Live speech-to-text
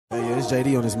Hey, yeah, it's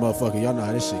JD on this motherfucker. Y'all know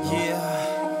how this shit go.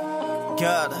 Yeah,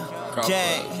 got a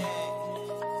gang,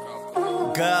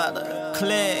 got a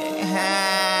click,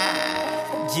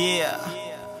 yeah.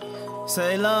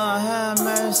 Say, Lord have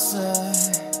mercy.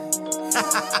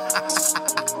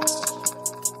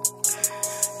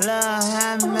 Lord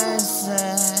have mercy.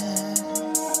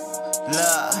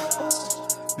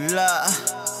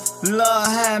 Lord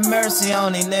have mercy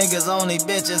on these niggas, on these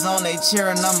bitches, on they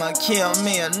cheering. I'ma kill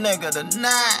me a nigga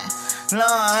tonight. Lord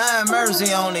have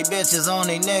mercy on these bitches, on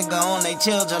these niggas, on they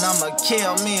children. I'ma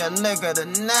kill me a nigga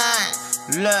tonight.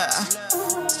 Look,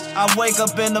 I wake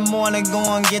up in the morning, go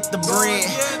and get the bread.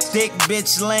 Thick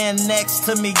bitch laying next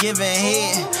to me giving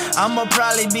head. I'ma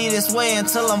probably be this way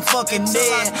until I'm fucking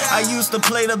dead. I used to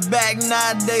play the back,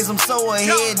 nowadays I'm so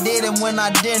ahead. Did it when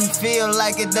I didn't feel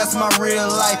like it, that's my real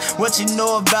life. What you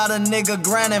know about a nigga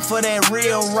grinding for that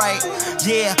real right?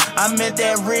 Yeah, I meant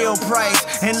that real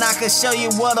price. And I can show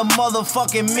you what a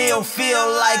motherfucking meal feel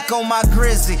like on my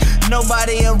Grizzy.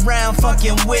 Nobody around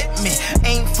fucking with me.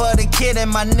 Ain't for the kidding,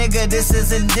 my nigga, this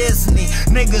isn't Disney.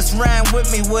 Niggas rhyme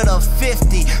with me with a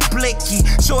 50 blicky.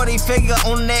 Shorty figure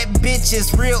on that bitch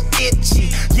is real itchy.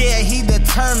 Yeah, he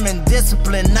determined,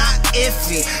 discipline, not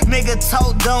iffy. Nigga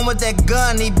told done with that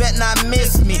gun, he bet not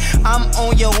miss me. I'm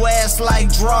on your ass like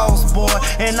draws, boy,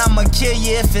 and I'ma kill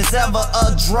you if it's ever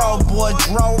a draw, boy.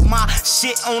 Draw my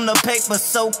shit on the paper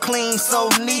so clean, so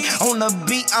neat. On the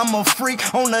beat, I'm a freak.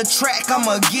 On the track, I'm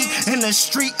a geek. In the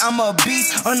street, I'm a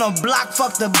beast. On the block,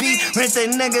 fuck the beat. If they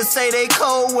niggas say they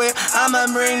cold with, I'ma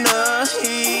bring the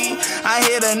heat. I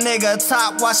hit a nigga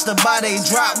top, watch the body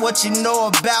drop. What you know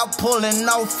about pulling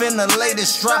off in the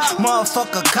latest drop?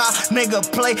 Motherfucker car, nigga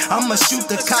play, I'ma shoot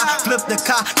the car, flip the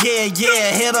car, yeah,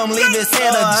 hit him, leave his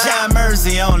head a job.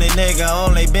 Mercy on they nigga,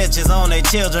 on they bitches, on they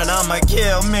children, I'ma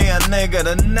kill me a nigga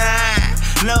tonight.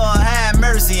 Lord have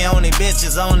mercy on they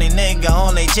bitches, on they nigga,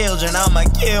 on they children, I'ma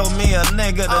kill me a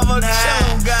nigga tonight. Lord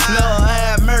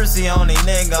have mercy on they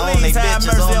nigga, on they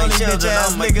bitches, on they children,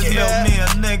 I'ma kill me a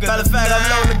nigga tonight.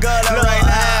 Lord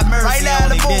have mercy on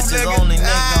they bitches, on they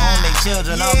nigga, on they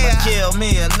children, I'ma kill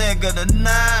me a nigga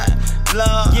tonight.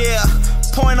 Lord, yeah.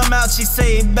 Point him out, she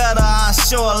say he better, I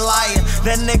sure a liar.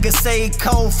 That nigga say he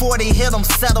cold, 40 hit him,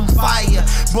 set him fire.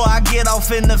 Boy, I get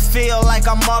off in the field like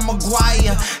I'm on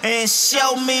Maguire. And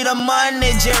show me the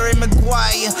money, Jerry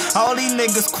Maguire. All these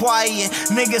niggas quiet.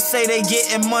 Niggas say they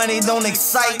getting money, don't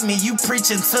excite me. You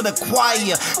preaching to the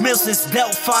choir. Mrs.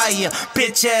 Dealt fire.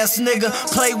 Bitch ass nigga,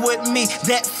 play with me.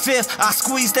 That fifth, I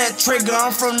squeeze that trigger,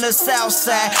 I'm from the south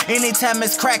side. Anytime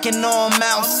it's cracking, know I'm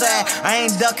outside. I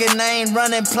ain't ducking, I ain't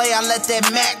running play, I let that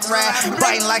Mac ride,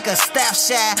 biting like a staff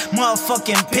shot,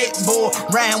 motherfucking pit bull,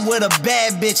 riding with a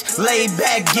bad bitch, laid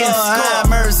back, getting scored.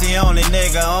 Mercy on they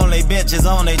nigga, on they bitches,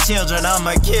 on they children,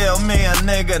 I'ma kill me a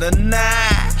nigga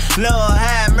tonight. Lord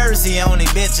have mercy on they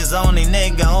bitches, on they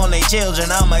nigga, on they children,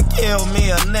 I'ma kill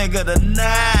me a nigga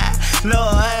tonight.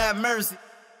 Lord have mercy.